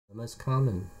The most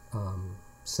common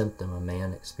symptom a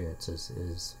man experiences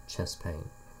is chest pain.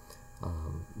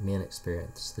 Men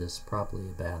experience this probably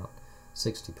about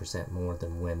 60% more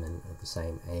than women of the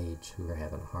same age who are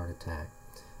having a heart attack.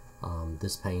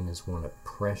 This pain is one of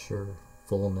pressure,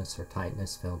 fullness, or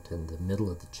tightness felt in the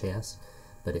middle of the chest,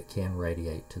 but it can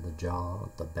radiate to the jaw,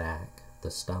 the back,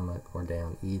 the stomach, or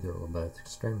down either or both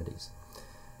extremities.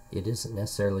 It isn't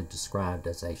necessarily described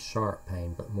as a sharp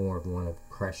pain, but more of one of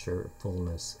pressure,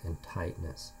 fullness, and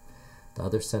tightness. The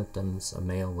other symptoms a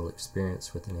male will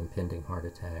experience with an impending heart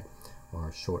attack are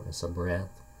shortness of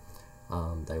breath.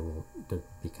 They will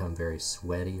become very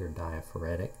sweaty or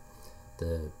diaphoretic.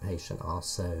 The patient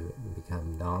also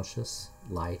become nauseous,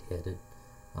 lightheaded,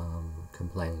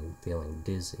 complaining, feeling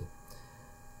dizzy.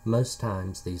 Most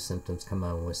times these symptoms come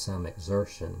on with some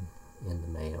exertion in the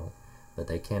male, but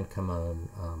they can come on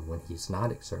when he's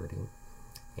not exerting.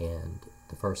 And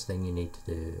the first thing you need to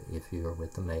do if you are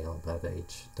with a male above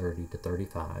age 30 to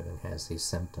 35 and has these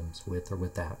symptoms with or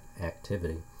without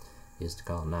activity is to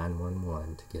call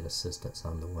 911 to get assistance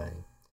on the way.